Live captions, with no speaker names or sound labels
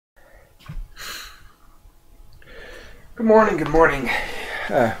Good morning, good morning.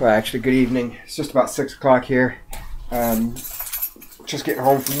 Well, actually, good evening. It's just about 6 o'clock here. Just getting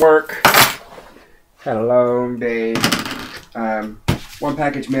home from work. Had a long day. One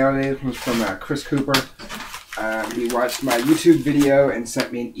package mail today was from Chris Cooper. He watched my YouTube video and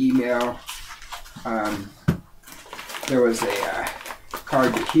sent me an email. There was a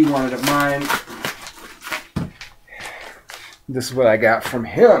card that he wanted of mine. This is what I got from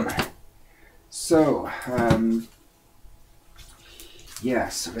him. So, yeah,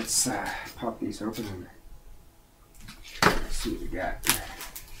 so let's pop these open and see what we got.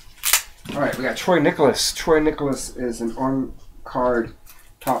 Alright, we got Troy Nicholas. Troy Nicholas is an on-card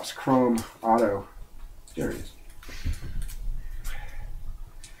Topps Chrome Auto. There he is.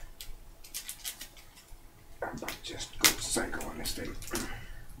 I'm about to just go psycho on this thing.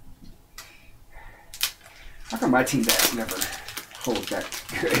 How come my team bats never hold that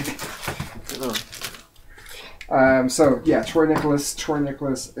good? So yeah, Troy Nicholas. Troy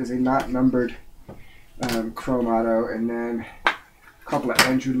Nicholas is a not numbered Chrome Auto, and then a couple of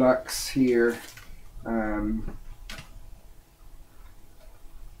Andrew Lucks here.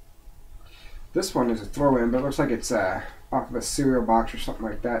 This one is a throw-in, but it looks like it's off of a cereal box or something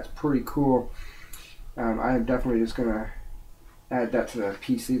like that. It's pretty cool. I am definitely just gonna add that to the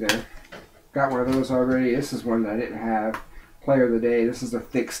PC there. Got one of those already. This is one that I didn't have. Player of the Day. This is a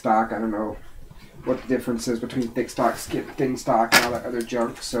thick stock. I don't know what the difference is between thick stock, thin stock, and all that other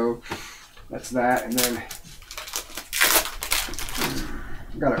junk. So that's that. And then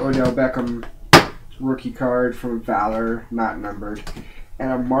got an Odell Beckham rookie card from Valor, not numbered,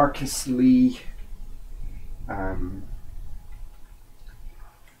 and a Marcus Lee.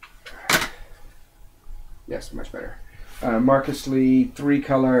 Yes, much better. Marcus Lee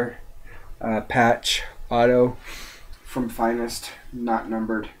 3-color patch auto from Finest, not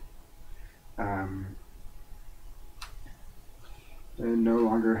numbered. And no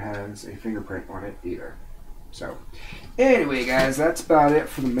longer has a fingerprint on it either. So, anyway, guys, that's about it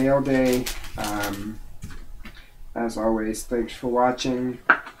for the mail day. As always, thanks for watching.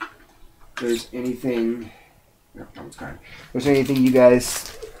 If there's anything, no, that was kind. If there's anything you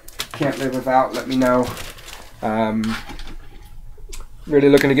guys can't live without, let me know. Really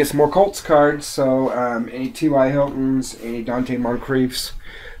looking to get some more Colts cards. So, any T.Y. Hiltons, any Dante Moncriefs,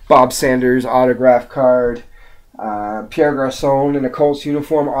 Bob Sanders autograph card, Pierre Garçon in a Colts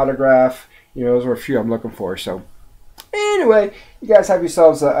uniform autograph. You know, those are a few I'm looking for. So, anyway, you guys have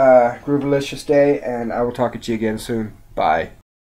yourselves a groovalicious day, and I will talk to you again soon. Bye.